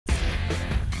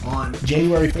On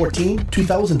January 14,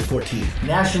 2014,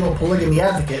 national polygamy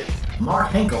advocate Mark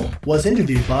Henkel was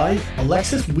interviewed by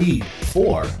Alexis Weed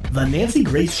for The Nancy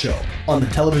Grace Show on the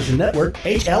television network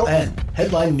HLN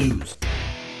Headline News.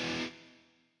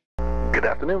 Good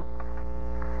afternoon.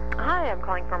 Hi, I'm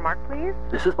calling for Mark, please.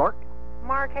 This is Mark.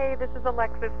 Mark, hey, this is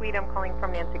Alexis Weed. I'm calling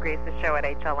from Nancy Grace's show at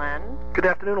HLN. Good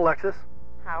afternoon, Alexis.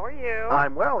 How are you?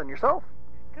 I'm well, and yourself?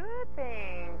 Good,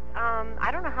 thanks. I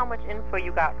don't know how much info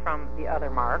you got from the other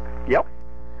Mark. Yep.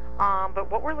 But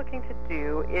what we're looking to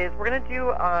do is we're going to do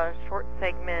a short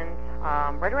segment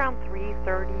right around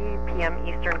 3:30 p.m.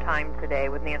 Eastern Time today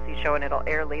with Nancy's show, and it'll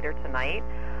air later tonight.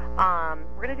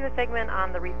 We're going to do a segment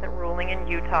on the recent ruling in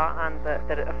Utah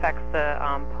that affects the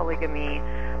polygamy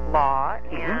law,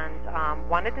 and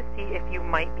wanted to see if you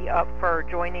might be up for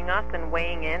joining us and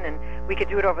weighing in, and we could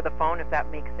do it over the phone if that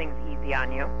makes things easy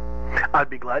on you. I'd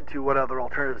be glad to. What other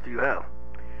alternatives do you have?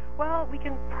 Well, we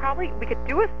could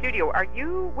do a studio.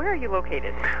 Where are you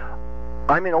located?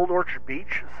 I'm in Old Orchard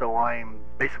Beach, so I'm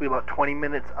basically about 20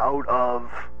 minutes out of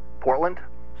Portland.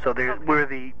 So we're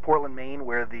the Portland, Maine,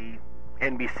 where the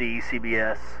NBC,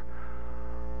 CBS,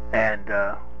 and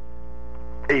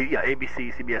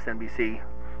ABC, CBS, NBC,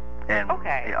 and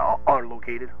are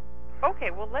located.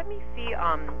 Okay, well, let me see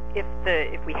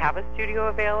if we have a studio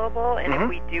available, and if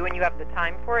we do and you have the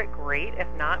time for it, great. If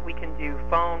not, we can do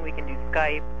phone, we can do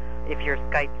Skype, if you're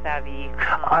Skype savvy.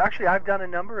 Actually, I've done a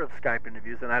number of Skype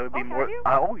interviews, and I would be more...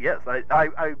 Oh, yes.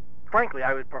 I frankly,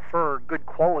 I would prefer good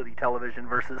quality television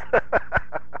versus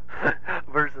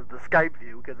versus the Skype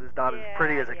view, because it's not as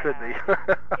pretty as it could be.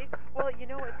 Well, you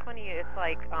know what's funny? It's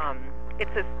like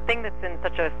it's a thing that's in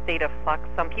such a state of flux.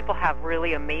 Some people have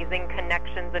really amazing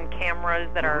connections and cameras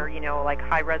that are, like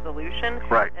high resolution,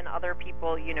 right? And other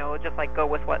people, just like go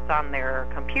with what's on their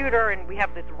computer. And we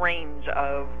have this range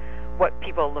of what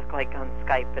people look like on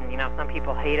Skype, and some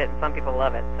people hate it and some people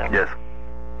love it. So. Yes.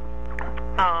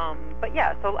 But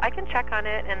yeah, so I can check on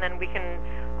it, and then we can,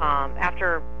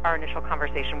 after our initial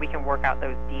conversation, we can work out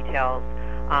those details,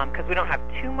 because we don't have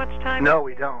too much time. No,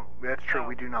 we don't. That's true.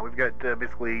 We do not. We've got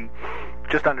basically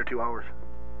just under 2 hours.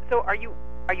 So are you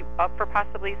up for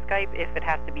possibly Skype if it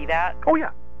has to be that? Oh,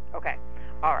 yeah. Okay.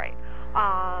 All right.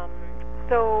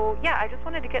 So, yeah, I just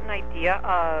wanted to get an idea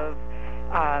of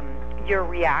your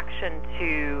reaction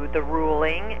to the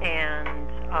ruling and,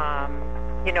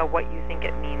 what you think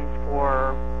it means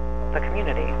for the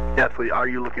community. Yeah, so are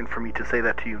you looking for me to say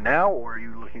that to you now, or are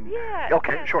you looking... Yeah.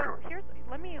 Okay, yeah, sure.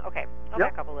 I'll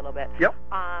back up a little bit. Yep.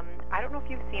 I don't know if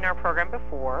you've seen our program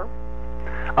before.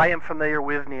 I am familiar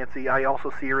with Nancy. I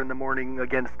also see her in the morning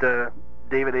against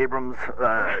David Abrams,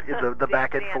 the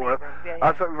back at Florida.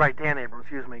 Right, Dan Abrams,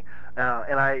 excuse me.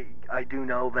 And I do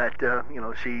know that,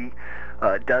 she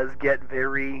does get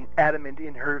very adamant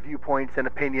in her viewpoints and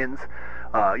opinions,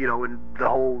 in the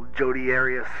whole Jodi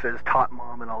Arias says tot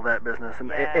mom and all that business.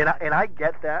 And I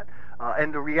get that.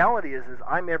 And the reality is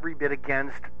I'm every bit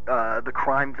against the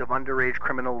crimes of underage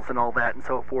criminals and all that and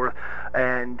so forth.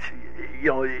 And,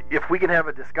 if we can have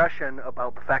a discussion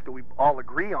about the fact that we all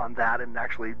agree on that, and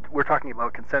actually we're talking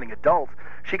about consenting adults,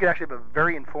 she could actually have a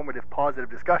very informative, positive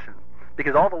discussion.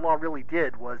 Because all the law really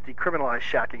did was decriminalize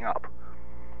shacking up.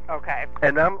 Okay.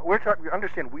 And we're talking.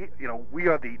 Understand, we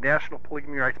are the National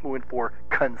Polygamy Rights Movement for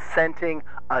consenting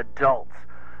adults.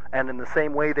 And in the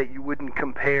same way that you wouldn't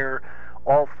compare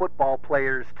all football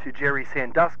players to Jerry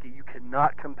Sandusky, you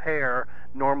cannot compare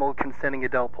normal consenting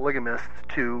adult polygamists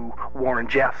to Warren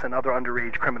Jeffs and other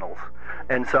underage criminals.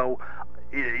 And so,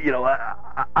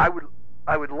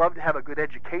 I would love to have a good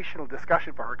educational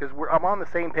discussion for her, because I'm on the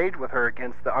same page with her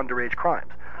against the underage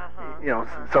crimes.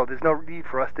 So there's no need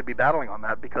for us to be battling on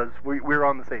that, because we're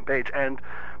on the same page, and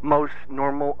most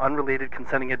normal, unrelated,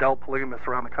 consenting adult polygamists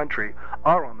around the country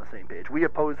are on the same page. We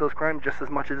oppose those crimes just as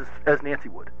much as Nancy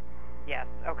would. Yes,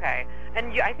 okay.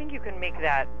 And I think you can make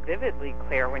that vividly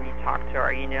clear when you talk to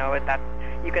her.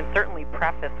 You can certainly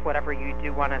preface whatever you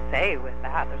do want to say with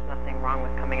that. There's nothing wrong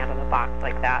with coming out of the box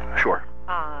like that. Sure.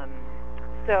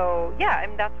 So, yeah,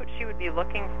 and that's what she would be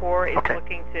looking for, is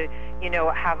looking to,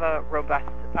 have a robust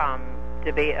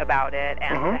debate about it,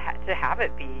 and to have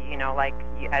it be, like,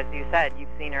 as you said, you've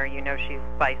seen her, she's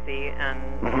spicy,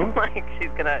 and, like,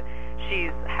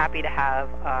 she's happy to have,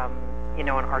 an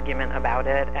argument about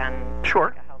it, and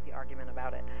sure. a healthy argument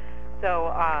about it.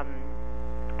 So,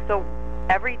 so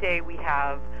every day we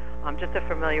have, just to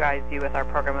familiarize you with our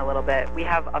program a little bit, we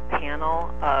have a panel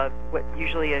of what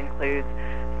usually includes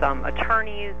some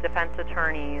attorneys, defense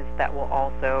attorneys, that will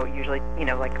also usually,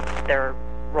 like, they're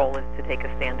role is to take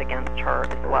a stand against her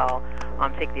as well,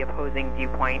 take the opposing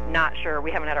viewpoint. Not sure,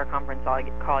 we haven't had our conference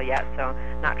call yet, so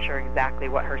not sure exactly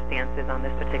what her stance is on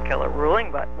this particular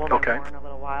ruling, but we'll know more in a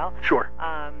little while. Sure.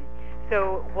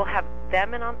 So we'll have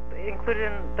them included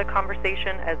in the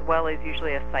conversation, as well as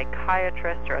usually a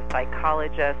psychiatrist or a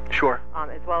psychologist. Sure.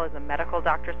 As well as a medical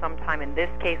doctor sometime. In this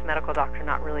case, medical doctor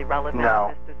not really relevant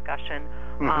to this discussion.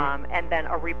 And then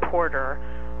a reporter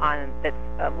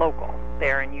that's local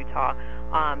there in Utah.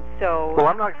 Well,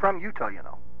 I'm not from Utah, you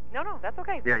know. No, that's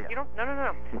okay. Yeah. You don't.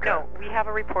 No. Okay. No, we have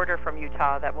a reporter from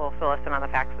Utah that will fill us in on the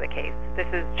facts of the case. This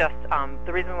is just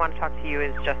the reason we want to talk to you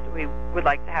is just we would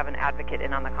like to have an advocate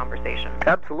in on the conversation.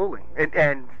 Absolutely,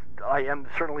 and I am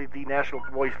certainly the national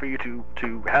voice for you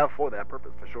to have for that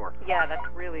purpose, for sure. Yeah,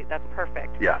 that's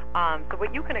perfect. Yeah. So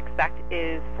what you can expect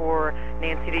is for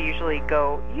Nancy to usually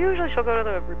she'll go to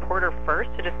the reporter first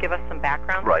to just give us some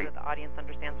background so that the audience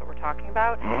understands what we're talking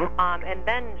about. And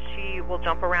then she will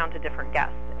jump around to different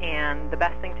guests. And the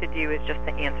best thing to do is just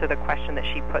to answer the question that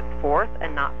she puts forth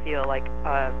and not feel like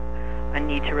a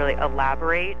need to really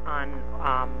elaborate on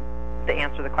the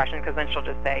answer to the question, because then she'll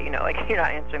just say, you're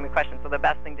not answering the question. So the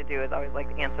best thing to do is always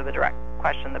answer the direct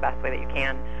question the best way that you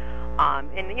can.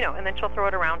 And then she'll throw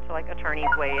it around to attorneys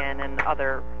weigh in and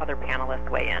other panelists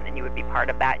weigh in, and you would be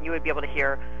part of that. And you would be able to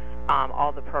hear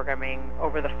all the programming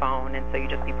over the phone, and so you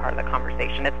just be part of the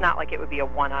conversation. It's not like it would be a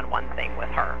one-on-one thing with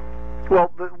her.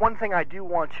 Well, the one thing I do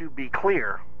want to be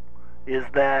clear is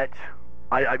that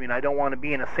I don't want to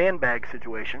be in a sandbag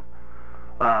situation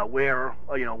where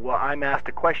I'm asked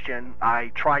a question,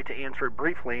 I try to answer it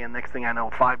briefly, and next thing I know,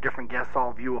 5 different guests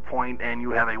all view a point, and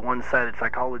you have a one-sided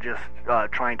psychologist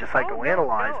trying to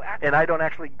psychoanalyze, and I don't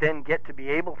actually then get to be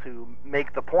able to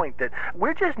make the point that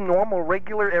we're just normal,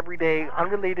 regular, everyday,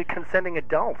 unrelated, consenting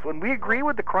adults, when we agree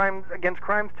with the crimes against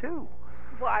crimes too.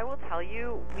 Well, I will tell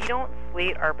you, we don't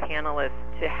slate our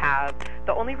panelists to have...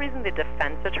 The only reason the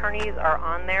defense attorneys are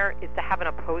on there is to have an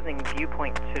opposing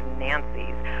viewpoint to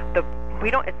Nancy's.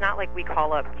 It's not like we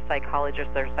call up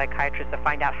psychologists or psychiatrists to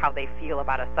find out how they feel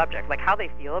about a subject. How they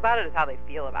feel about it is how they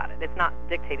feel about it. It's not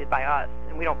dictated by us,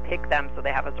 and we don't pick them so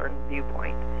they have a certain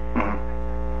viewpoint.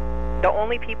 The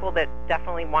only people that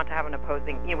definitely want to have an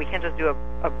opposing, we can't just do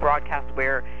a broadcast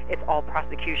where it's all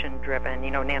prosecution driven.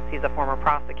 Nancy's a former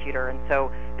prosecutor, and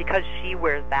so because she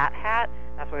wears that hat,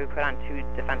 that's why we put on 2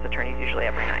 defense attorneys usually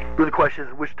every night. But the question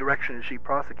is, which direction is she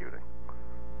prosecuting?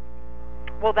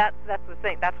 Well, that's the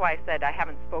thing. That's why I said I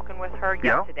haven't spoken with her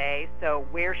yet today. So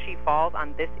where she falls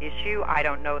on this issue, I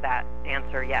don't know that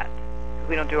answer yet.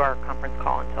 We don't do our conference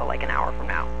call until an hour from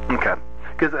now. Okay.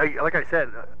 Because, like I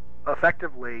said,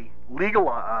 effectively,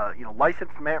 legal,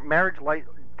 licensed marriage,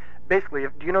 basically,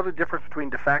 do you know the difference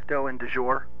between de facto and de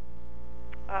jure?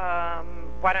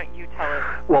 Why don't you tell us?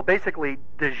 Well, basically,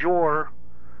 de jure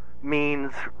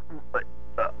means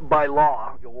by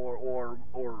law or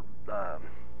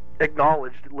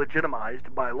acknowledged,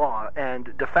 legitimized by law,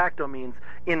 and de facto means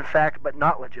in fact but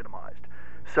not legitimized.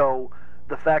 So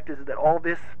the fact is that all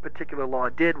this particular law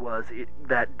did was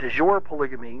that de jure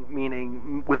polygamy,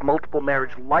 meaning with multiple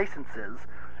marriage licenses,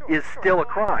 is still a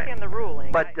crime. I understand the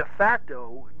ruling. But de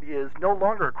facto is no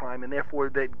longer a crime, and therefore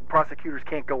the prosecutors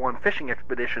can't go on fishing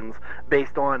expeditions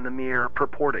based on the mere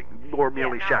purporting or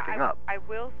merely shacking up. I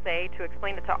will say, to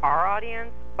explain it to our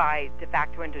audience, by de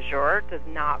facto and de jure does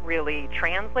not really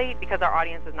translate, because our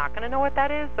audience is not going to know what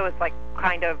that is. So it's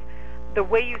kind of the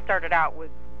way you started out was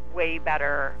way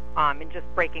better in just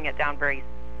breaking it down very,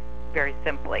 very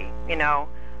simply.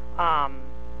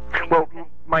 Well,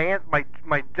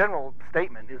 my general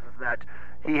statement is that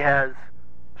he has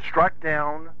struck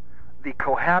down the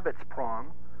cohabits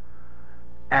prong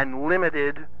and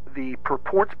limited the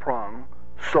purports prong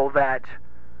so that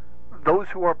those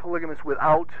who are polygamous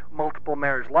without multiple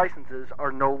marriage licenses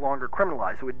are no longer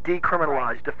criminalized. It would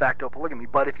decriminalize de facto polygamy.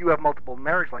 But if you have multiple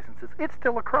marriage licenses, it's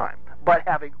still a crime. But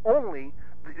having only...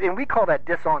 And we call that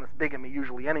dishonest bigamy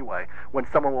usually anyway, when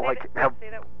someone will have... Say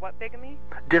that, what bigamy?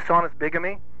 Dishonest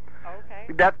bigamy.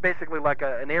 Okay. That's basically like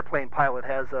an airplane pilot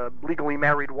has a legally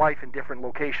married wife in different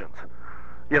locations.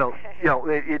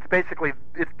 It's basically,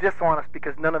 it's dishonest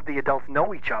because none of the adults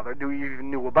know each other, even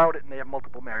knew about it, and they have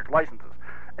multiple marriage licenses.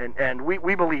 And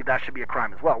we believe that should be a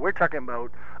crime as well. We're talking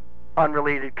about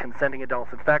unrelated consenting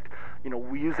adults. In fact,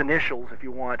 we use initials if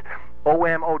you want.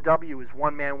 OMOW is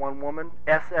one man, one woman.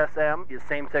 SSM is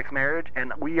same-sex marriage,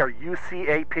 and we are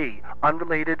UCAP,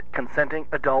 unrelated consenting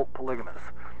adult polygamous.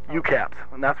 UCAPs,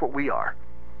 and that's what we are.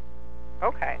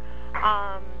 Okay.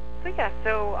 Let's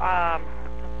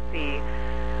see.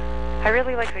 I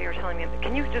really like what you were telling me.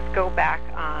 Can you just go back?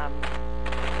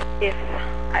 If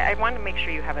I want to make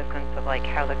sure you have a sense of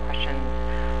how the questions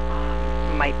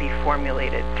might be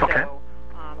formulated. Okay. So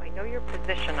I know your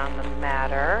position on the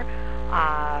matter,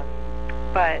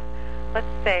 but let's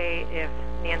say if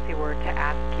Nancy were to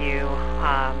ask you,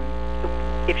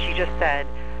 if she just said,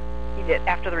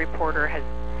 after the reporter has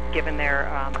given their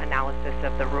analysis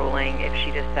of the ruling, if she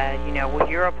just said, well,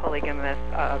 you're a polygamist,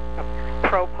 a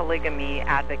pro-polygamy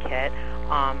advocate,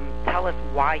 tell us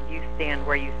why you stand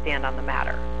where you stand on the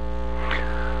matter.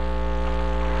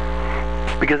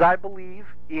 Because I believe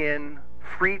in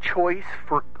free choice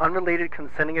for unrelated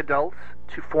consenting adults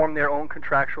to form their own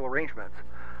contractual arrangements.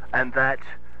 And that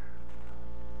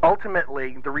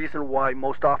ultimately the reason why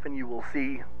most often you will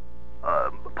see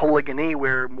polygamy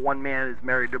where one man is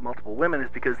married to multiple women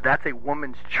is because that's a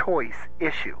woman's choice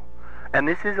issue. And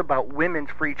this is about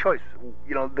women's free choice.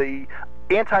 The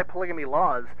anti-polygamy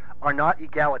laws are not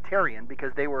egalitarian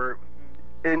because they were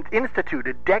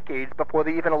instituted decades before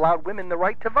they even allowed women the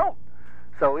right to vote.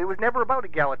 So it was never about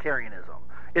egalitarianism.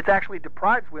 It actually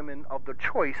deprives women of the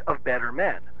choice of better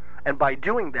men. And by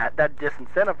doing that, that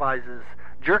disincentivizes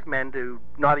jerk men to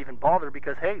not even bother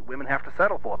because, hey, women have to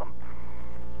settle for them.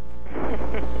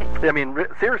 I mean,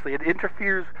 seriously, it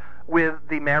interferes with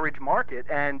the marriage market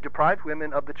and deprives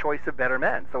women of the choice of better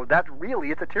men. So that's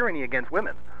really, it's a tyranny against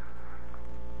women.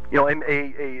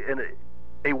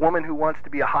 A woman who wants to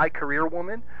be a high career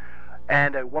woman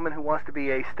and a woman who wants to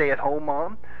be a stay-at-home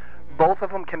mom, both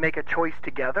of them can make a choice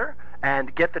together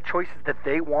and get the choices that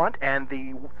they want, and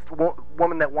the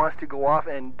woman that wants to go off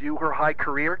and do her high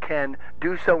career can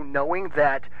do so knowing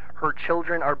that her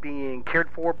children are being cared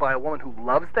for by a woman who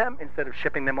loves them instead of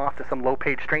shipping them off to some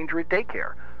low-paid stranger at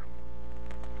daycare.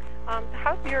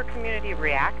 How's your community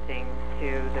reacting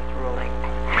to this ruling?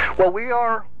 Well, we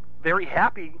are very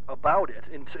happy about it,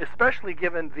 and especially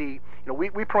given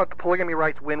we promote the polygamy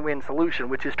rights win-win solution,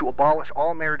 which is to abolish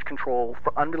all marriage control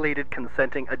for unrelated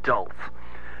consenting adults.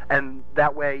 And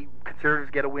that way,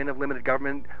 conservatives get a win of limited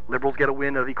government, liberals get a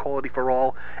win of equality for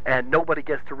all, and nobody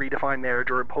gets to redefine marriage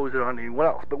or impose it on anyone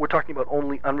else. But we're talking about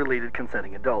only unrelated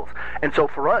consenting adults. And so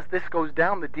for us, this goes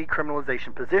down the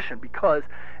decriminalization position because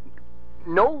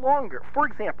no longer, for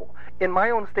example, in my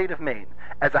own state of Maine,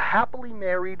 as a happily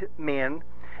married man,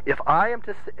 if I am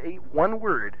to say one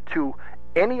word to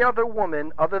any other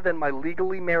woman other than my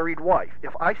legally married wife,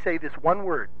 if I say this one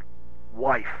word,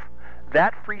 wife,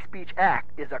 that free speech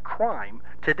act is a crime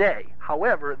today.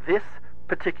 However, this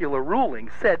particular ruling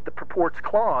said the purports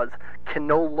clause can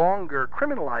no longer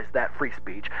criminalize that free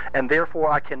speech, and therefore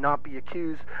I cannot be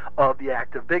accused of the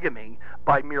act of bigamy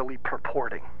by merely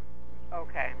purporting.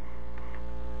 Okay.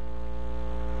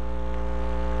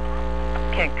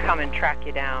 Can't come and track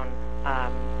you down.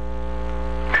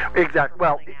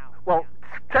 Exactly. Well,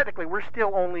 technically, we're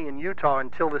still only in Utah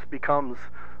until this becomes,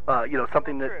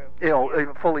 something that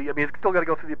fully. I mean, it's still got to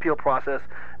go through the appeal process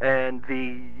and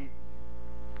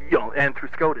and through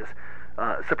SCOTUS,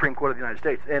 Supreme Court of the United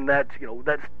States, and that's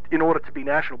in order to be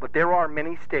national. But there are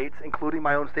many states, including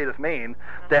my own state of Maine,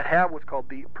 that have what's called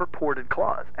the purported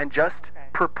clause, and just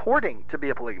purporting to be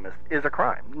a polygamist is a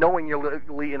crime, knowing you're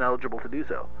legally ineligible to do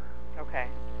so. Okay.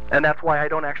 And that's why I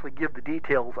don't actually give the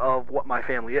details of what my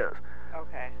family is.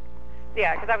 Okay.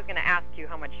 Yeah, because I was going to ask you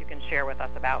how much you can share with us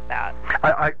about that.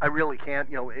 I really can't.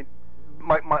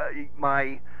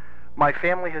 My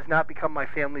family has not become my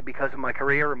family because of my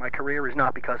career, and my career is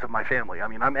not because of my family. I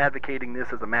mean, I'm advocating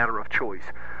this as a matter of choice.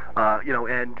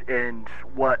 And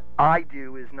what I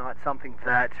do is not something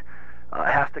that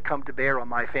has to come to bear on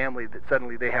my family that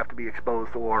suddenly they have to be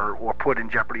exposed or put in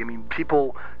jeopardy. I mean,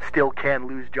 people still can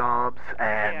lose jobs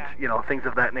and things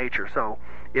of that nature. So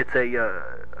it's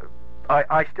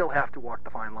I still have to walk the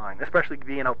fine line, especially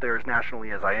being out there as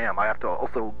nationally as I am. I have to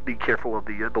also be careful of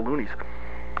the loonies.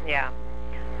 Yeah.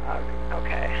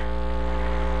 Okay.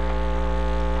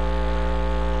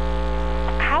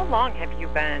 How long have you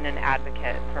been an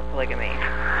advocate for polygamy?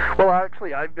 Well,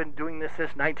 actually, I've been doing this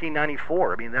since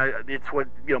 1994. I mean, it's what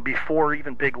before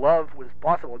even Big Love was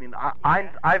possible. I mean,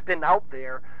 I've been out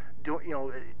there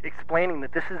explaining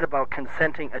that this is about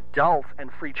consenting adults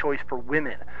and free choice for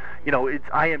women.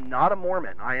 I am not a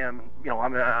Mormon. I am,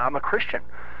 I'm a Christian,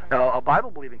 a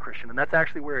Bible-believing Christian, and that's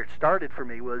actually where it started for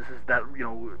me. Was that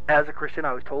as a Christian,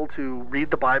 I was told to read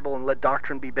the Bible and let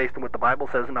doctrine be based on what the Bible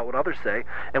says and not what others say.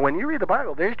 And when you read the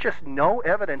Bible, there's just no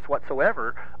evidence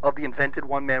whatsoever of the invented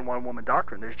one man, one woman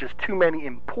doctrine. There's just too many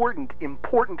important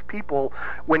people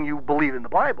when you believe in the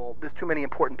Bible. There's too many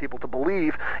important people to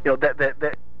believe,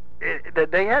 that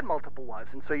they had multiple wives,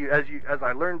 and so as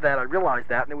I learned that, I realized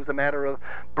that, and it was a matter of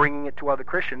bringing it to other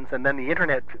Christians. And then the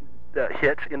internet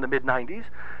hit in the mid-'90s,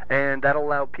 and that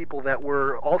allowed people that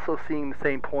were also seeing the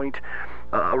same point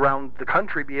around the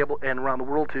country and around the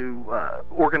world to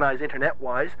organize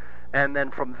internet-wise, and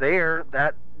then from there,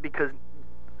 because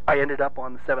I ended up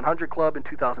on the 700 Club in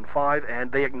 2005,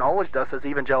 and they acknowledged us as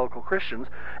evangelical Christians,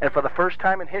 and for the first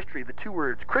time in history, the two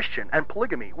words Christian and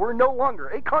polygamy were no longer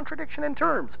a contradiction in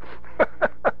terms.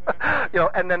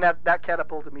 And then that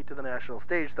catapulted me to the national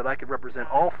stage, that I could represent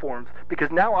all forms, because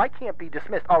now I can't be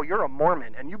dismissed. Oh, you're a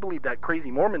Mormon, and you believe that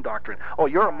crazy Mormon doctrine. Oh,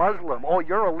 you're a Muslim. Oh,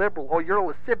 you're a liberal. Oh, you're a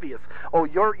lascivious. Oh,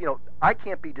 I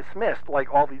can't be dismissed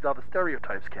like all these other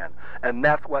stereotypes can, and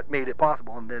that's what made it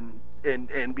possible.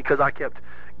 And because I kept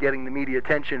getting the media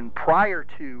attention prior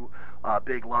to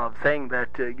Big Love, saying that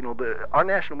our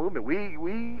national movement,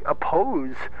 we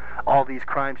oppose all these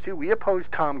crimes too. We oppose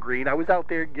Tom Green. I was out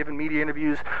there giving media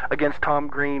interviews against Tom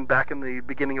Green back in the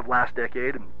beginning of last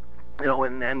decade, and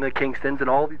the Kingstons and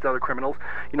all these other criminals.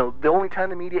 The only time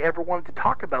the media ever wanted to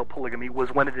talk about polygamy was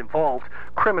when it involved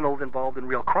criminals involved in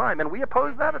real crime, and we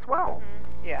oppose that as well.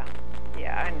 Yeah,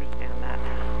 I understand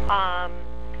that.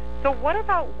 So what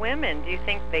about women? Do you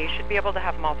think they should be able to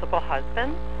have multiple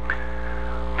husbands?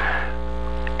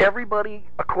 Everybody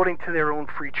according to their own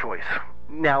free choice.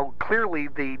 Now, clearly,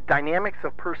 the dynamics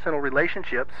of personal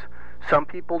relationships, some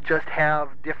people just have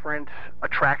different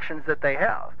attractions that they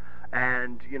have.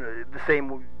 And, the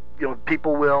same,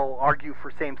 people will argue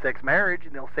for same-sex marriage,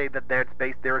 and they'll say that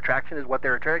their attraction is what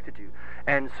they're attracted to.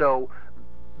 And so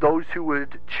those who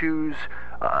would choose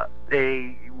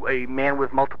a man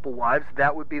with multiple wives,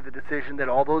 that would be the decision that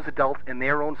all those adults in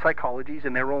their own psychologies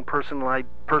and their own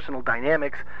personal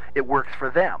dynamics, it works for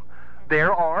them.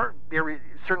 There is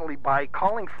certainly, by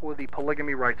calling for the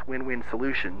polygamy rights win-win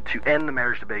solution to end the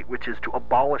marriage debate, which is to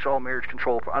abolish all marriage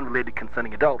control for unrelated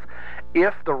consenting adults,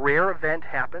 if the rare event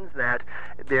happens that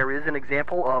there is an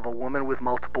example of a woman with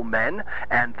multiple men,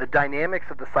 and the dynamics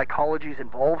of the psychologies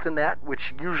involved in that,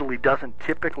 which usually doesn't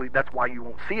typically, that's why you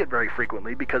won't see it very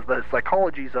frequently, because the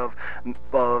psychologies of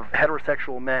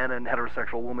heterosexual men and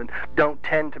heterosexual women don't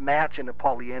tend to match in a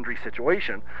polyandry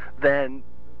situation, then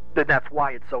that's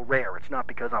why it's so rare. It's not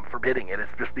because I'm forbidding it. It's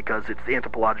just because it's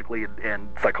anthropologically and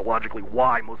psychologically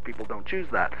why most people don't choose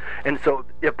that. And so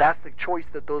if that's the choice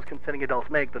that those consenting adults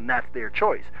make, then that's their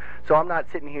choice. So I'm not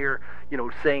sitting here,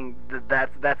 saying that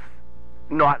that's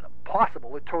not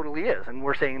possible. It totally is. And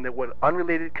we're saying that what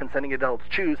unrelated consenting adults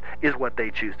choose is what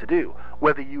they choose to do.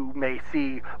 Whether you may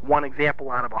see one example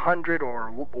out of 100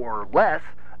 or less,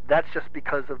 that's just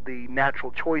because of the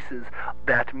natural choices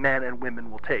that men and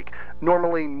women will take.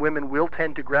 Normally, women will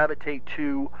tend to gravitate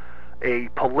to a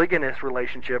polygamous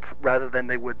relationship rather than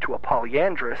they would to a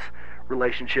polyandrous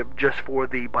relationship, just for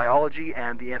the biology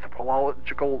and the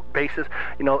anthropological basis.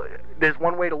 There's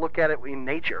one way to look at it in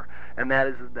nature, and that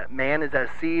is that man is as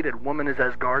seed and woman is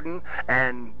as garden,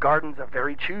 and gardens are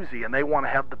very choosy, and they want to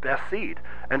have the best seed.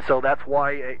 And so that's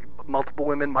why multiple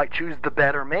women might choose the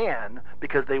better man,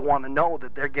 because they want to know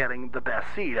that they're getting the best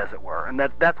seed, as it were. And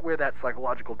that's where that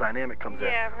psychological dynamic comes in.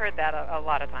 Yeah, I've heard that a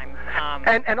lot of times.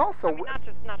 And also,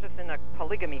 not just in a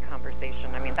polygamy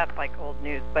conversation. I mean, that's like old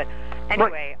news. But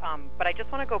anyway, but I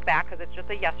just want to go back, because it's just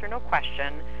a yes or no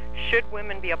question. Should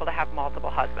women be able to have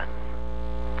multiple husbands?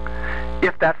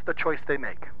 If that's the choice they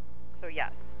make. So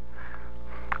yes.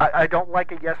 I don't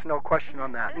like a yes/no question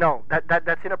on that. No,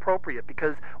 that's inappropriate,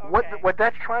 because what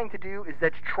that's trying to do is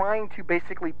that's trying to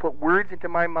basically put words into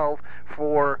my mouth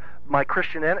for my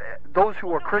Christian, those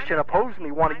who are Christian oppose me,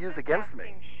 want to use against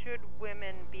me. Should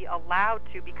women be allowed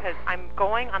to? Because I'm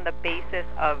going on the basis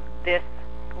of this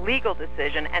legal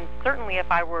decision, and certainly if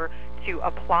I were to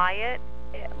apply it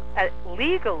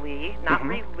legally, not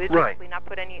religiously, not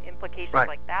put any implications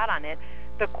like that on it,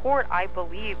 the court, I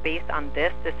believe, based on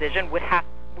this decision, would have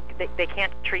they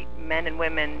can't treat men and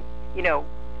women,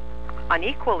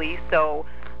 unequally. So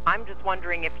I'm just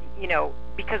wondering if,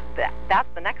 because that's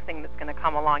the next thing that's going to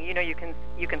come along. You can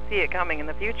see it coming in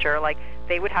the future. Like,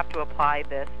 they would have to apply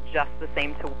this just the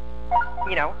same to,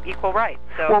 equal rights.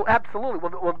 So. Well, absolutely.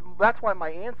 Well, that's why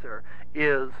my answer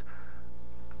is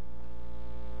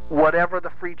whatever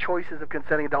the free choices of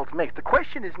consenting adults make. The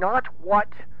question is not what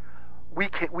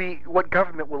what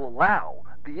government will allow.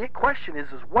 The question is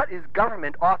what is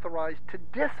government authorized to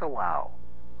disallow?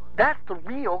 That's the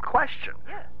real question.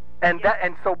 Yeah.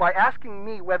 And so by asking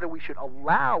me whether we should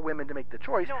allow women to make the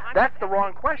choice, that's the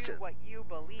wrong question. What you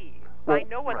believe. Well, I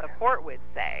know what the court would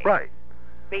say. Right.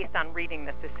 Based on reading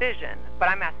this decision, but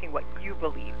I'm asking what you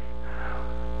believe.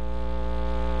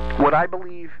 What I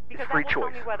believe is free choice. Because that will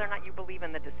tell me whether or not you believe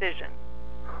in the decision.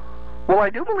 Well, I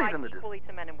do believe in the decision. Equally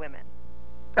to men and women.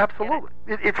 Absolutely.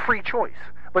 It's free choice.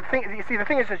 But you see, the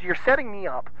thing is you're setting me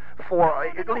up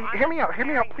for. Hear me out.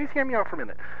 Please hear me out for a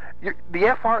minute. The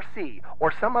FRC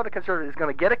or some other conservative is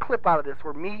going to get a clip out of this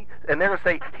where me, and they're going to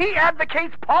say, he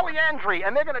advocates polyandry,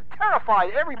 and they're going to terrify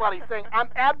everybody saying, I'm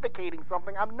advocating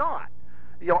something I'm not.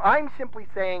 I'm simply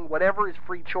saying whatever is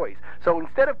free choice. So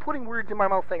instead of putting words in my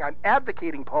mouth saying I'm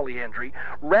advocating polyandry,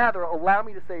 rather allow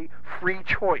me to say free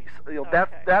choice. Okay.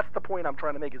 That's the point I'm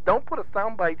trying to make, is don't put a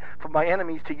soundbite for my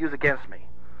enemies to use against me.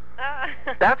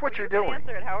 That's what you're doing.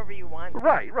 Answer it however you want.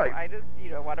 Right. So I just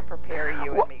want to prepare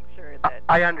you and make sure that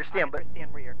I understand where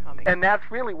you're coming from. And that's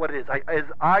really what it is.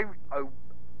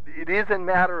 It is a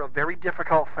matter of very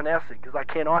difficult finessing, because I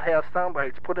cannot have sound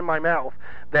bites put in my mouth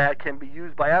that can be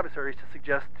used by adversaries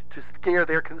to scare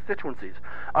their constituencies.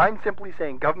 I'm simply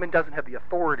saying government doesn't have the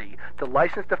authority to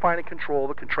license, define, and control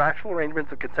the contractual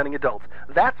arrangements of consenting adults.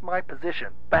 That's my position.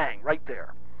 Bang, right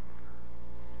there.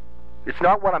 It's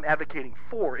not what I'm advocating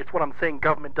for. It's what I'm saying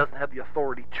government doesn't have the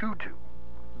authority to do.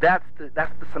 That's the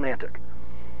semantic.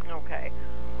 Okay.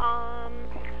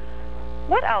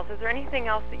 What else? Is there anything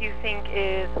else that you think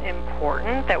is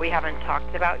important that we haven't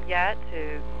talked about yet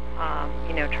to,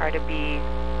 try to be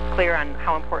clear on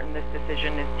how important this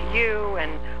decision is to you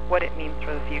and what it means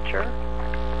for the future?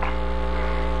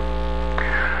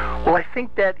 Well, I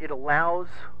think that it allows,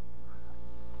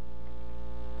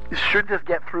 should this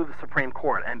get through the Supreme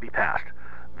Court and be passed,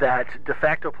 that de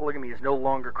facto polygamy is no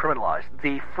longer criminalized.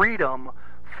 The freedom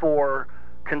for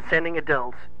consenting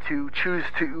adults to choose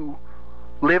to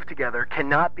live together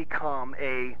cannot become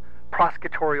a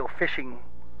prosecutorial fishing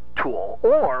tool,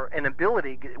 or an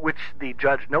ability, which the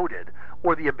judge noted,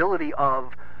 or the ability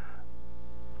of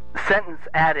sentence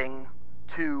adding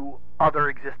to other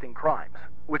existing crimes,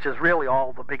 which is really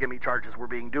all the bigamy charges were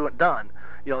being done.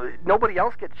 Nobody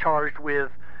else gets charged with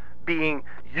being,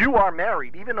 you are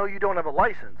married, even though you don't have a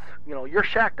license. You're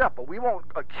shacked up, but we won't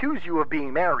accuse you of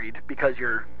being married because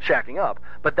you're shacking up.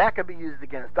 But that could be used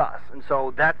against us, and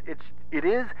so it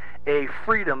is a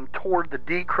freedom toward the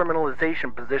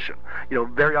decriminalization position.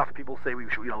 Very often people say we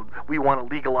want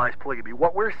to legalize polygamy.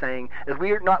 What we're saying is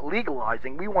we are not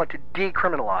legalizing. We want to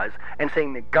decriminalize, and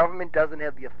saying the government doesn't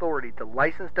have the authority to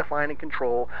license, define, and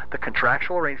control the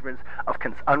contractual arrangements of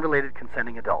unrelated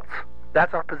consenting adults.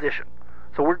 That's our position.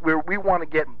 So we want to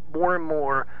get more and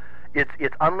more.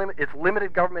 It's unlimited. It's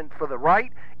limited government for the right.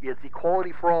 It's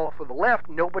equality for all for the left.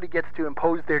 Nobody gets to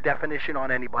impose their definition on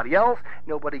anybody else.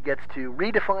 Nobody gets to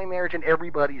redefine marriage, and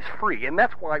everybody's free. And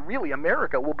that's why really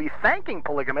America will be thanking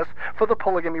polygamists for the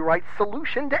polygamy rights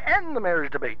solution to end the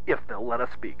marriage debate, if they'll let us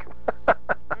speak.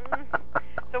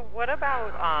 So what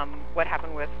about what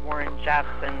happened with Warren Jeffs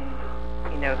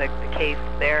and the case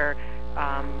there?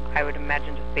 I would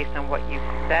imagine, just based on what you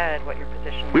said, what your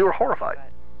position was. We were horrified.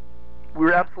 We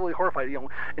were absolutely horrified.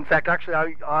 In fact, actually,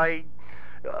 I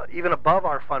even above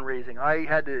our fundraising, I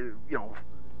had to,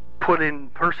 put in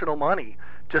personal money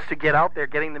just to get out there,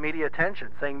 getting the media attention,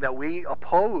 saying that we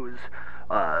oppose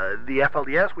the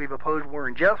FLDS, we've opposed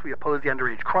Warren Jeffs, we oppose the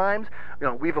underage crimes,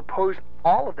 we've opposed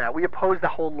all of that. We oppose the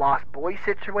whole lost boy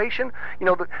situation.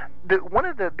 One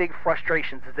of the big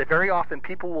frustrations is that very often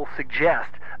people will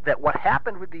suggest that what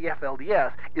happened with the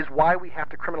FLDS is why we have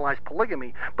to criminalize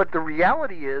polygamy. But the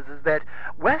reality is that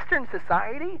Western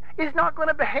society is not going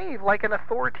to behave like an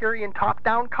authoritarian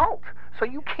top-down cult. So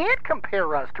you can't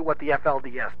compare us to what the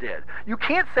FLDS did. You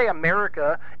can't say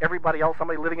America, everybody else,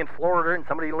 somebody living in Florida and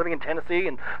somebody living in Tennessee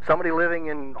and somebody living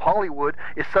in Hollywood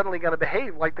is suddenly going to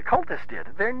behave like the cultists did.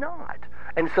 They're not.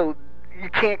 And so you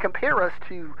can't compare us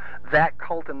to that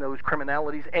cult and those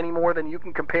criminalities any more than you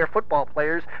can compare football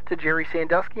players to Jerry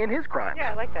Sandusky and his crimes.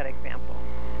 Yeah, I like that example.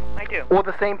 I do. Or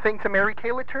the same thing to Mary Kay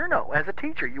Letourneau as a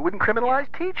teacher. You wouldn't criminalize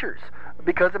teachers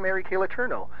because of Mary Kay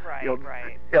Letourneau. Right,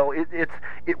 right.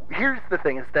 Here's the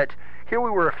thing, is that here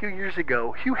we were a few years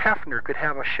ago, Hugh Hefner could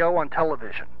have a show on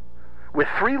television with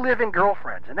 3 live-in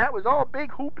girlfriends, and that was all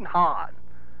big hoop and ha.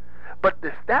 But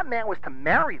if that man was to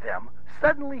marry them,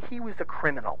 suddenly he was a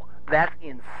criminal. That's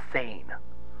insane.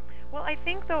 Well, I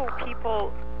think, though,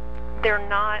 people, they're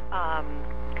not,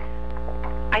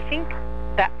 I think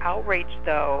that outrage,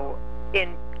 though,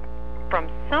 from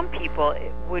some people,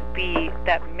 it would be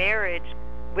that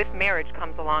with marriage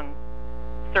comes along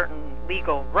certain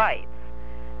legal rights.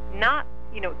 Not,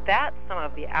 that's some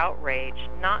of the outrage,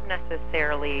 not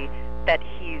necessarily that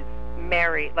he's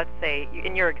married, let's say,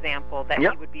 in your example, that he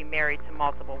would be married to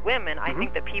multiple women. I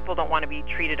think that people don't want to be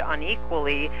treated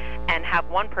unequally and have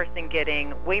one person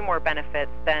getting way more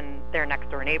benefits than their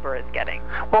next-door neighbor is getting.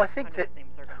 Well, I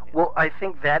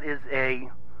think that is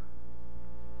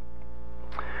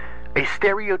a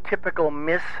stereotypical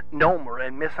misnomer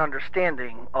and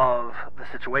misunderstanding of the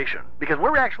situation. Because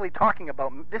we're actually talking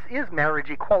about, this is marriage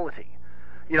equality.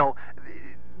 You know,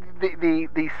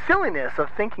 the silliness of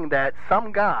thinking that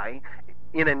some guy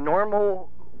in a normal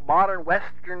modern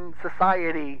Western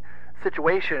society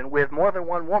situation with more than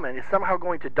one woman is somehow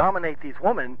going to dominate these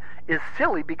women is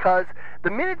silly, because the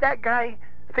minute that guy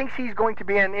thinks he's going to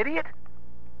be an idiot,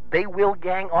 they will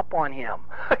gang up on him.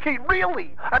 Okay,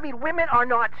 really? I mean, women are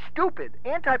not stupid.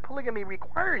 Anti-polygamy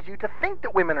requires you to think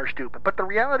that women are stupid. But the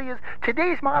reality is,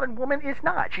 today's modern woman is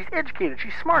not. She's educated.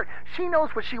 She's smart. She knows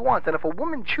what she wants. And if a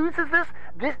woman chooses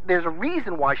this, there's a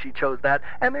reason why she chose that.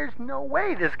 And there's no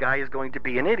way this guy is going to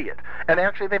be an idiot. And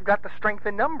actually, they've got the strength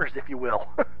in numbers, if you will.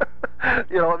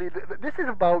 You know, I mean, this is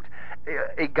about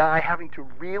a guy having to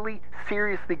really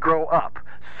seriously grow up.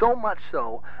 So much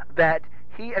so that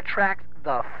he attracts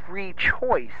the free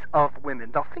choice of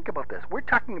women. Now think about this. We're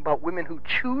talking about women who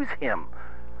choose him.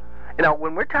 You know,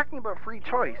 when we're talking about free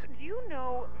choice... Do you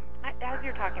know, as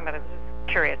you're talking about it, I'm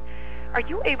just curious, are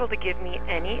you able to give me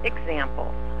any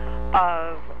examples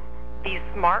of these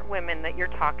smart women that you're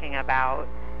talking about,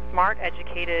 smart,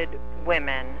 educated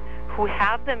women who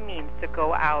have the means to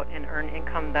go out and earn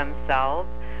income themselves,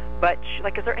 but,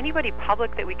 like, is there anybody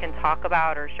public that we can talk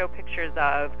about or show pictures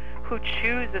of who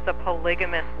chooses a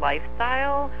polygamous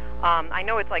lifestyle? I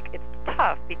know it's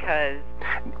tough because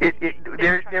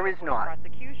there is not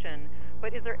prosecution,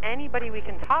 but is there anybody we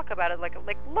can talk about it? Like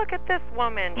look at this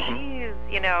woman.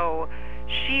 She's, you know,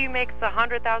 she makes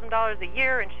 $100,000 a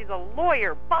year and she's a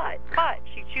lawyer, but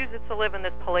she chooses to live in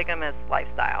this polygamous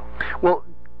lifestyle. Well,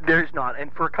 there's not,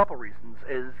 and for a couple reasons.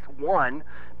 Is one,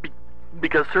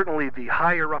 because certainly the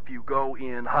higher up you go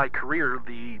in high career,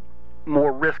 the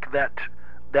more risk that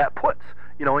puts.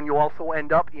 You know, and you also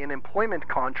end up in employment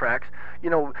contracts. You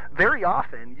know, very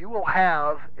often you will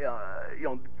have, you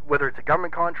know, whether it's a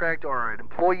government contract or an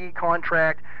employee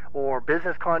contract or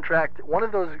business contract, one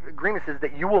of those agreements is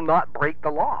that you will not break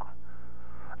the law.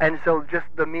 And so just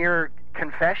the mere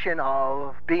confession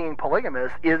of being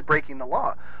polygamous is breaking the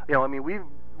law. You know, I mean,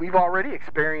 we've already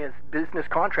experienced business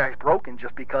contracts broken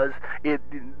just because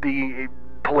the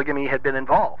polygamy had been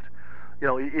involved. You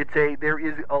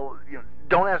know,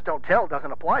 don't ask, don't tell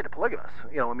doesn't apply to polygamists.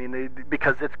 You know, I mean,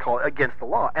 because it's called against the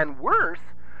law. And worse,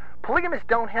 polygamists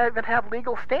don't even have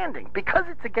legal standing. Because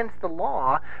it's against the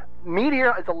law,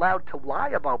 media is allowed to lie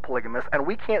about polygamists, and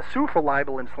we can't sue for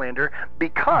libel and slander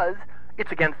because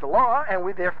it's against the law, and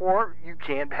therefore you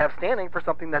can't have standing for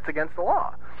something that's against the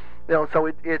law. You know, so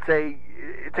it's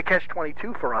a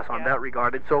catch-22 for us on that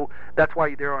regard, and so that's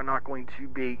why there are not going to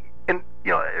be, and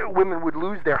you know, women would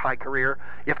lose their high career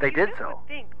if they did so.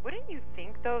 Wouldn't you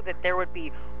think though that there would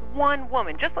be one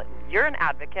woman, just like you're an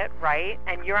advocate, right?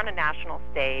 And you're on a national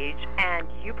stage, and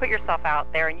you put yourself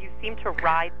out there, and you seem to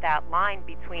ride that line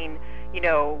between, you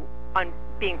know,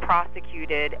 being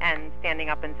prosecuted and standing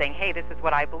up and saying, hey, this is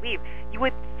what I believe. You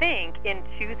would think in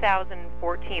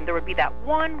 2014 there would be that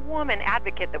one woman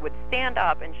advocate that would stand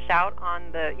up and shout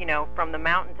on the, you know, from the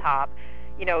mountaintop,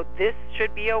 you know, this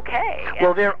should be okay.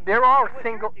 Well, there are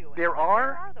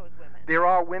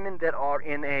women that are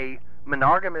in a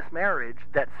monogamous marriage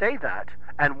that say that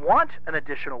and want an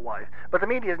additional wife, but the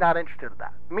media is not interested in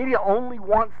that. The media only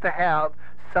wants to have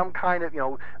some kind of, you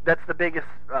know, that's the biggest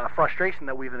frustration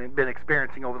that we've been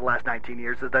experiencing over the last 19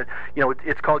 years is that, you know,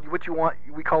 it's called what you want,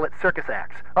 we call it circus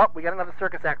acts. Oh, we got another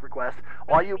circus act request.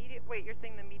 Wait, you're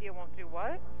saying the media won't do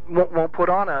what? Won't put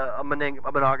on a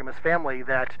monogamous family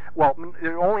that, well,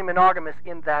 they're only monogamous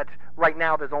in that right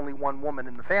now there's only one woman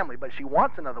in the family, but she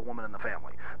wants another woman in the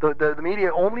family. The media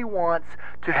only wants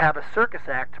to have a circus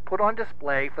act to put on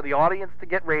display for the audience to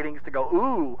get ratings to go,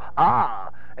 ooh,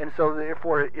 ah. And so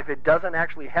therefore, if it doesn't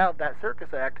actually have that circus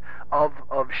act of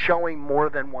showing more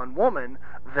than one woman,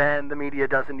 then the media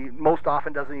most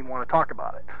often doesn't even want to talk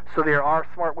about it. So there are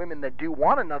smart women that do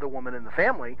want another woman in the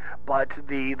family, but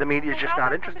the media is just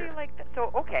not interested. Like that?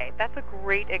 So, okay, that's a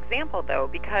great example, though,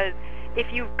 because if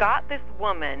you've got this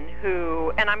woman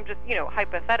who, and I'm just, you know,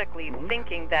 hypothetically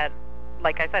thinking that,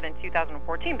 like I said, in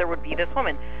 2014, there would be this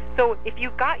woman. So if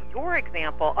you've got your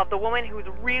example of the woman who's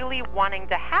really wanting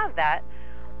to have that,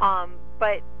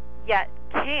 but yet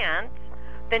can't,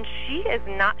 then she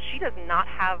does not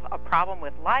have a problem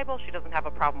with libel, she doesn't have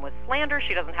a problem with slander,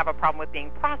 she doesn't have a problem with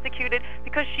being prosecuted,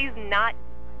 because she's not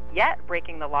yet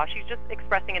breaking the law, she's just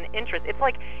expressing an interest. It's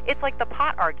like the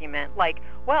pot argument, like,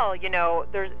 well, you know,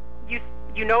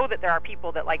 you know that there are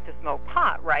people that like to smoke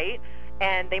pot, right?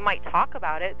 And they might talk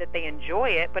about it, that they enjoy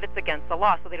it, but it's against the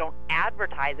law, so they don't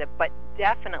advertise it. But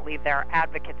definitely there are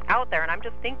advocates out there, and I'm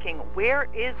just thinking, where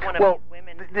is one of these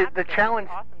women? The challenge,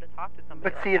 awesome to talk to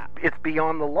somebody. But see, it's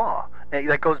beyond the law. And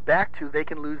that goes back to they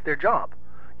can lose their job,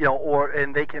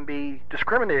 and they can be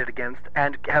discriminated against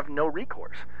and have no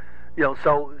recourse.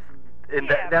 So and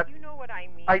that you know what I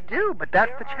mean. I do, but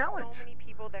that's the challenge. There are so many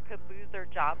people that could lose their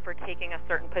job for taking a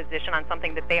certain position on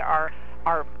something that they are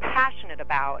passionate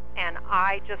about, and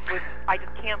I just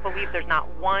can't believe there's not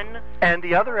one. And the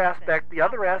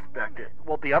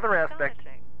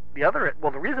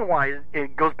reason why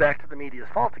it goes back to the media's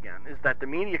fault again is that the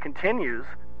media continues,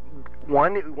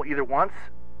 either wants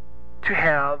to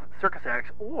have circus acts,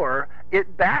 or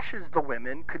it bashes the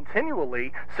women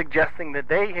continually, suggesting that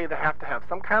they either have to have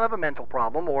some kind of a mental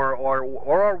problem or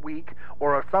are weak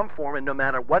or of some form, and no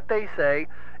matter what they say,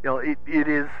 it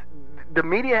is the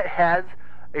media has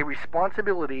a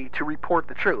responsibility to report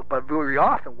the truth, but very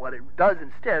often what it does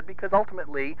instead, because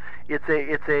ultimately it's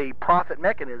a profit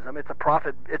mechanism, it's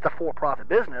a for-profit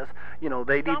business.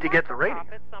 They need to get the ratings.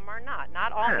 Profit, some are not.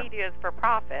 Not all media is for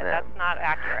profit. Yeah. That's not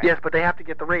accurate. Yes, but they have to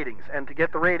get the ratings, and to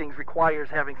get the ratings requires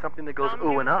having something that goes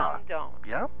ooh and ah. Some don't.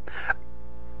 Yeah.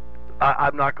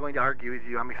 I'm not going to argue with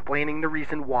you. I'm explaining the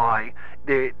reason why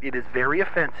it is very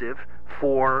offensive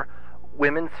for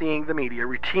women seeing the media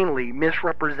routinely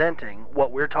misrepresenting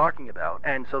what we're talking about,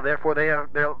 and so therefore they're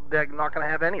not going to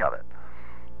have any of it.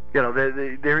 You know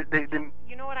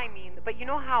what I mean? But you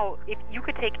know how if you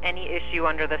could take any issue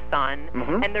under the sun,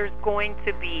 and there's going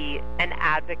to be an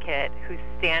advocate who's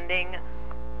standing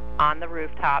on the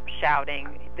rooftop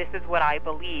shouting, "This is what I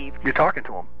believe." You're talking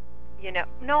to him.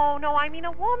 No, I mean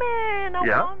a woman,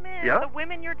 woman. Yeah. The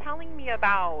women you're telling me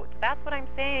about. That's what I'm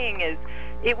saying is,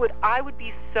 I would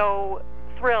be so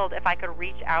thrilled if I could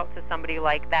reach out to somebody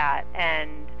like that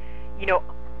and,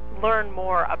 learn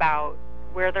more about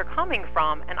where they're coming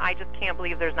from, and I just can't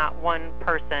believe there's not one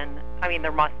person. I mean,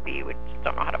 there must be. We just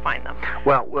don't know how to find them.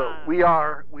 Well, we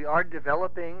are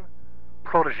developing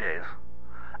protégés,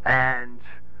 and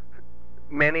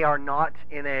many are not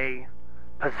in a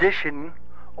position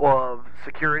of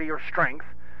security or strength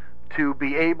to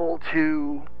be able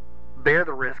to bear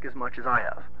the risk as much as I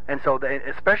have. And so,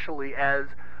 especially as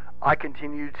I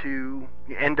continue to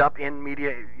end up in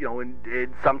media,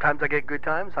 and sometimes I get good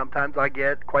times, sometimes I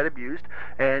get quite abused,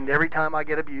 and every time I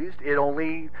get abused, it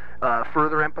only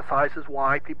further emphasizes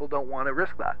why people don't want to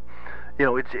risk that.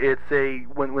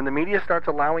 When the media starts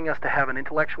allowing us to have an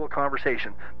intellectual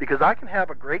conversation, because I can have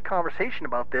a great conversation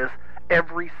about this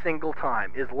every single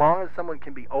time, as long as someone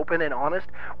can be open and honest.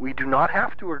 We do not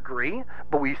have to agree,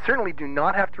 but we certainly do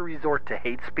not have to resort to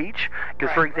hate speech.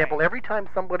 Because, for example, every time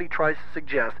somebody tries to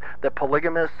suggest that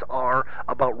polygamists are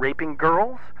about raping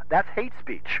girls, that's hate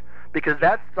speech. Because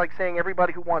that's like saying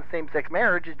everybody who wants same-sex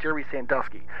marriage is Jerry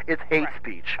Sandusky. It's hate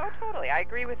speech. Oh, totally. I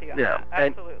agree with you on that.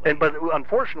 Absolutely. But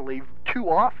unfortunately, too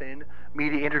often,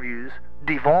 media interviews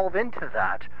devolve into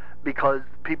that because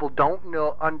people don't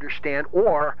understand,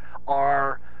 or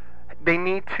they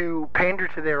need to pander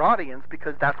to their audience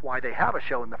because that's why they have a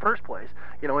show in the first place.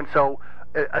 And so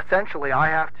essentially I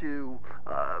have to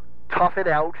tough it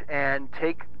out and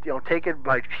take it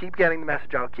by keep getting the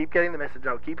message out,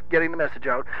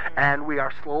 and we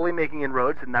are slowly making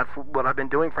inroads, and that's what I've been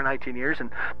doing for 19 years, and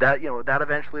that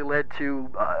eventually led to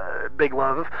Big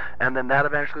Love, and then that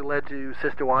eventually led to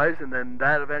Sister Wives, and then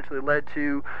that eventually led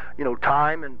to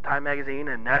Time and Time Magazine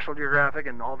and National Geographic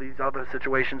and all these other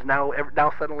situations. Now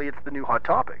suddenly it's the new hot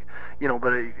topic,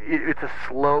 but it's a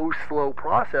slow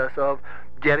process of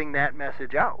getting that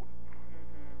message out.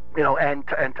 And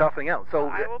toughing out. So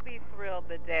I will be thrilled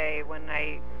the day when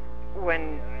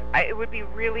it would be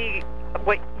really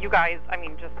what you guys. I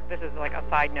mean, just this is like a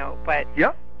side note, but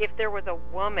if there was a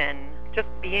woman, just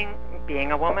being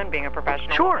a woman, being a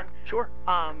professional woman,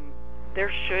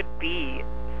 there should be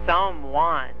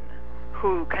someone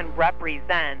who can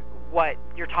represent what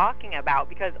you're talking about,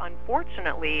 because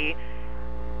unfortunately,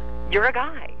 you're a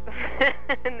guy.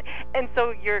 and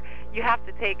so you have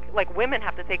to take, like, women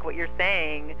have to take what you're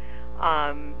saying,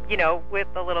 with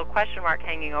a little question mark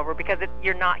hanging over, because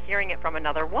you're not hearing it from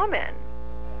another woman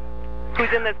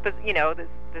who's in this, this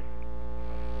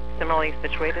similarly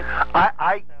situated.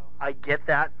 I get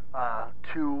that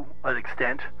to an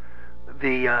extent.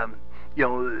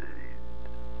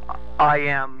 I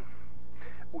am,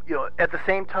 at the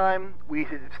same time, we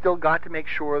still got to make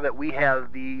sure that we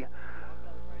have the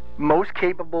most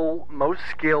capable, most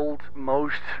skilled,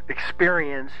 most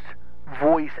experienced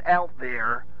voice out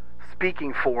there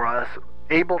speaking for us,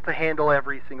 able to handle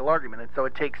every single argument. And so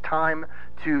it takes time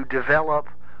to develop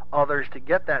others to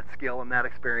get that skill and that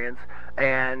experience.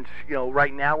 And,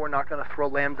 right now we're not going to throw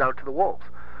lambs out to the wolves.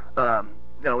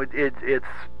 It's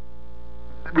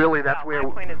really, that's where...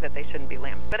 My point is that they shouldn't be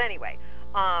lambs. But anyway,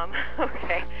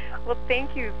 Okay. Well,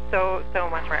 thank you so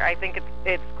much, Mark. I think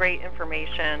it's great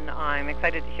information. I'm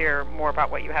excited to hear more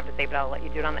about what you have to say, but I'll let you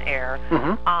do it on the air.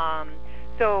 Mm-hmm.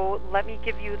 So let me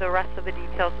give you the rest of the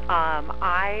details.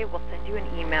 I will send you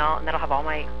an email, and that'll have all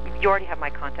my. You already have my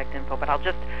contact info, but I'll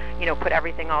just put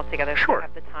everything all together so you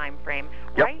have the time frame.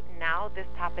 Yep. Right now, this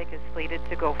topic is slated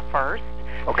to go first,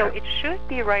 okay. So it should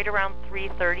be right around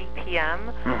 3:30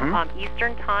 p.m.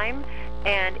 Eastern time.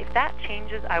 And if that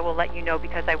changes, I will let you know,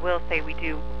 because I will say we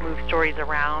do move stories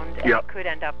around, and it could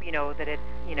end up, that it's,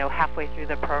 halfway through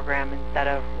the program instead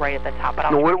of right at the top.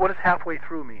 But what does halfway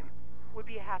through mean? Would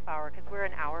be a half hour, because we're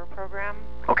an hour program.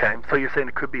 Okay, so you're saying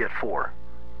it could be at 4?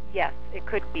 Yes, it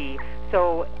could be.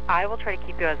 So I will try to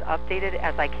keep you as updated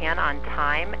as I can on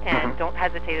time, and don't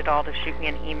hesitate at all to shoot me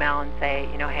an email and say,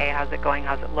 hey, how's it going?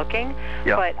 How's it looking?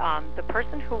 Yep. But the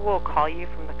person who will call you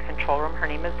from the control room, her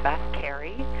name is Beth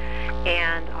Carey,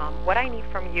 and what I need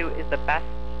from you is the best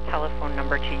telephone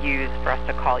number to use for us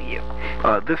to call you.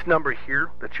 This number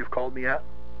here that you've called me at?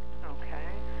 Okay.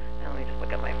 Now let me just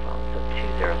look at my phone. So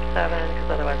 207,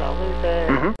 because otherwise I'll lose it.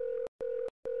 Mm-hmm.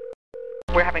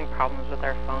 We're having problems with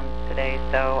our phones today,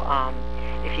 so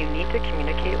if you need to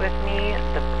communicate with me,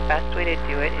 the best way to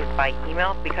do it is by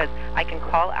email, because I can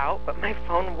call out, but my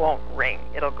phone won't ring.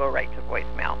 It'll go right to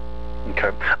voicemail.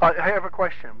 Okay. I have a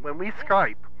question. When we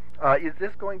Skype, is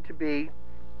this going to be,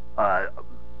 are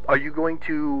you going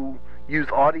to use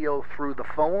audio through the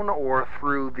phone or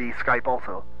through the Skype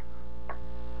also?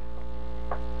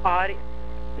 Audio.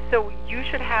 So you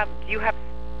should have, you have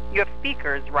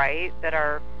speakers, right, that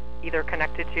are either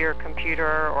connected to your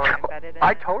computer or embedded in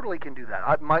I it? totally can do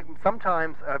that.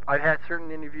 Sometimes I've had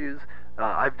certain interviews.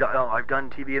 I've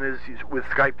done TV interviews with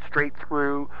Skype straight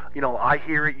through. I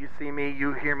hear it, you see me,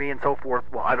 you hear me, and so forth.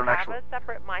 Well, I don't actually have a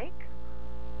separate mic.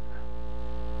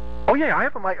 Oh yeah, I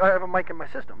have a mic. I have a mic in my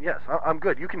system. Yes, I'm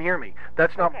good. You can hear me.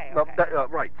 That's not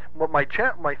right. Well, my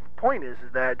point is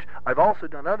that I've also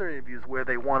done other interviews where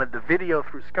they wanted the video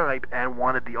through Skype and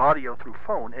wanted the audio through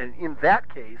phone, and in that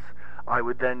case, I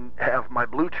would then have my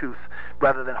Bluetooth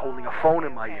rather than holding a phone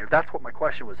in my ear. That's what my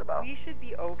question was about. We should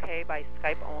be okay by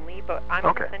Skype only, but I'm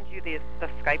going to send you the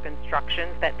Skype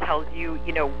instructions that tells you,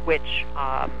 which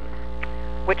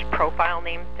profile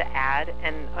names to add,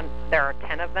 and there are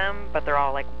 10 of them, but they're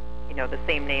all like, the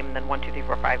same name, and then 1, 2, 3,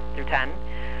 4, 5 through 10.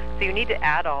 So you need to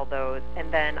add all those,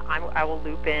 and then I will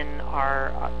loop in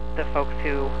the folks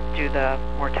who do the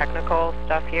more technical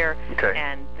stuff here,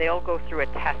 and they'll go through a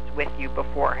test with you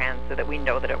beforehand so that we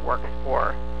know that it works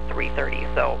for 3:30.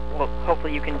 So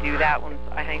hopefully you can do that once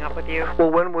I hang up with you.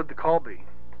 Well, when would the call be?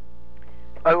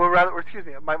 Excuse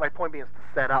me, my point being is to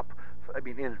set up,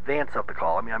 in advance of the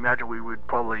call. I imagine we would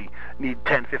probably need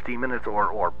 10, 15 minutes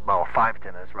or 5,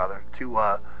 10 minutes rather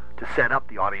to set up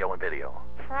the audio and video.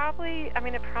 Probably,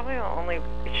 it probably only,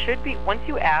 it should be, once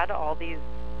you add all these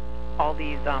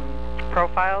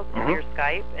profiles into your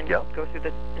Skype and go through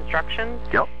the instructions,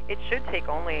 it should take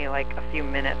only like a few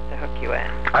minutes to hook you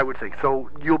in. I would think. So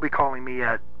you'll be calling me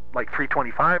at like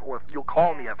 3:25, or you'll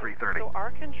call me at 3:30? So our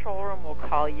control room will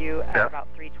call you at about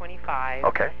 3:25.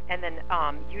 Okay. And then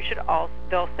you should also,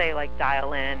 they'll say like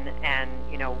dial in, and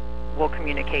we'll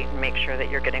communicate and make sure that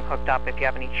you're getting hooked up if you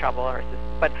have any trouble or assistance.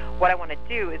 But what I want to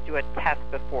do is do a test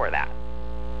before that.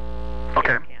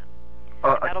 Okay.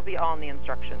 That'll be all in the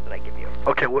instructions that I give you.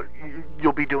 Okay. Well,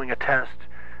 you'll be doing a test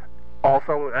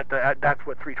also that's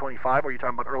what 3:25, or are you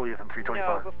talking about earlier than 3:25?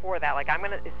 No, before that. Like, as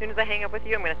soon as I hang up with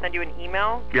you, I'm gonna send you an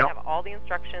email. You have all the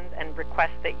instructions and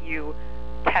request that you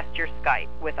test your Skype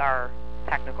with our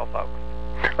technical folks.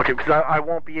 Okay, because I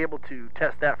won't be able to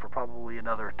test that for probably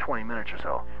another 20 minutes or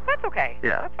so. That's okay.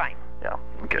 Yeah. That's fine. Yeah.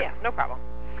 Okay. Yeah, no problem.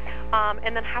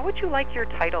 And then how would you like your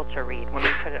title to read when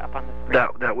we put it up on the screen?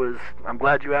 That was, I'm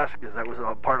glad you asked, because that was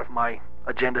a part of my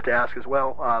agenda to ask as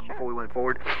well before we went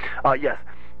forward. Yes.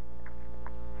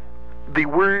 The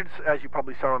words, as you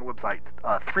probably saw on the website,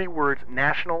 3 words: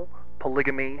 National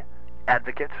Polygamy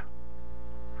Advocate.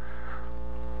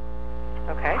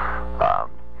 Okay.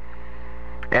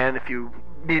 And if you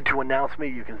need to announce me,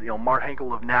 you can, Mark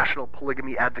Henkel of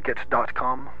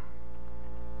nationalpolygamyadvocates.com.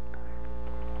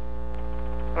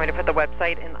 You want me to put the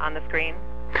website on the screen?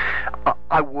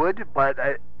 I would, but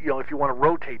if you want to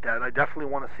rotate that, I definitely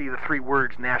want to see the 3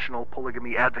 words National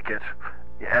Polygamy Advocate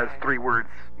as 3 words.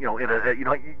 You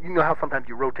know how sometimes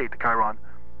you rotate the chyron.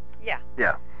 Yeah.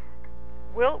 Yeah.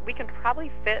 We can probably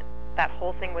fit that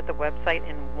whole thing with the website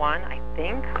in one, I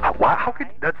think. Wow, how could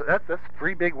that's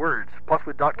 3 big words plus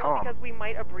with .com. Well, because we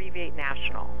might abbreviate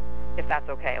national, if that's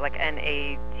okay, like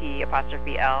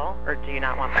NAT''L, or do you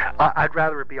not want that? I'd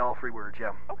rather it be all 3 words.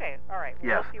 Yeah. Okay, all right.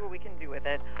 Yes. We'll see what we can do with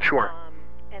it. Sure.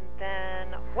 And then,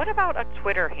 what about a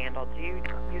Twitter handle? Do you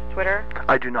use Twitter?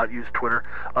 I do not use Twitter,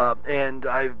 and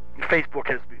Facebook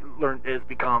has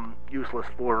become useless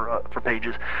for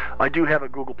pages. I do have a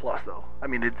Google Plus though. I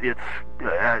mean, it's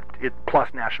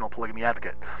plus National Polygamy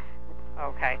Advocate.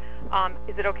 Okay.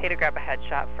 Is it okay to grab a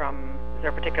headshot from? Is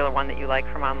there a particular one that you like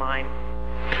from online?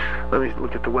 Let me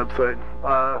look at the website.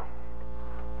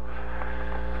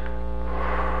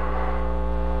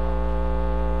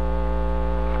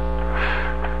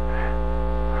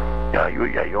 Yeah,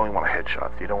 you only want a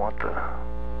headshot. You don't want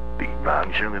you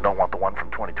certainly don't want the one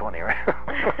from 2020, right?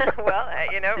 Well,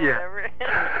 yeah. whatever.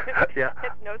 Yeah.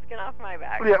 It's no skin off my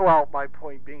back. Yeah. Well, my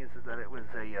point being is that it was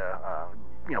a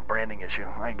branding issue.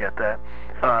 I get that.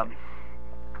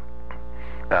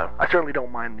 I certainly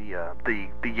don't mind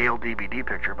the Yale DVD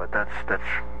picture, but that's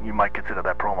you might consider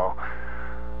that promo.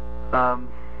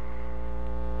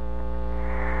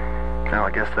 Now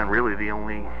I guess then really the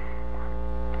only.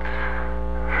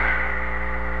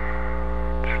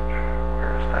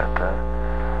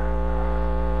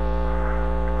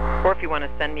 Or if you want to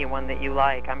send me one that you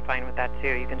like, I'm fine with that too.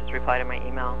 You can just reply to my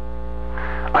email.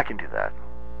 I can do that.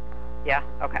 Yeah?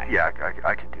 Okay. Yeah,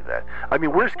 I can do that. I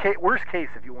mean, worst case,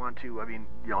 if you want to, I mean,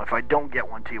 if I don't get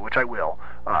one to you, which I will,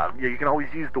 you can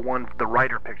always use the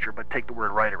writer picture, but take the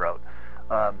word writer out.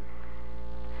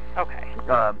 Okay.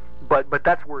 But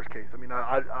that's worst case. I mean,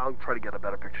 I'll try to get a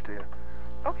better picture to you.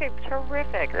 Okay,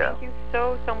 terrific. Yeah. Thank you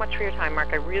so much for your time,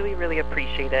 Mark. I really, really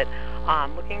appreciate it.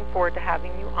 Looking forward to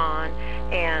having you on,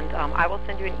 and I will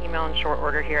send you an email in short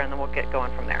order here, and then we'll get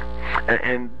going from there.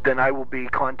 And then I will be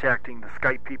contacting the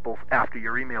Skype people after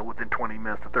your email within 20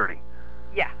 minutes to 30.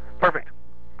 Yeah. Perfect.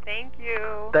 Thank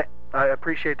you. I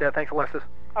appreciate that. Thanks, Alexis.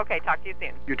 Okay, talk to you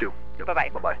soon. You too. Yep.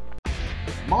 Bye-bye. Bye-bye.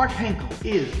 Mark Henkel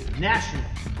is National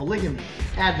Polygamy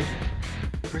Advocate,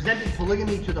 presenting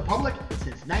polygamy to the public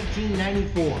since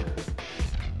 1994.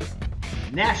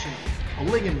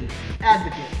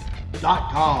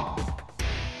 NationalPolygamyAdvocate.com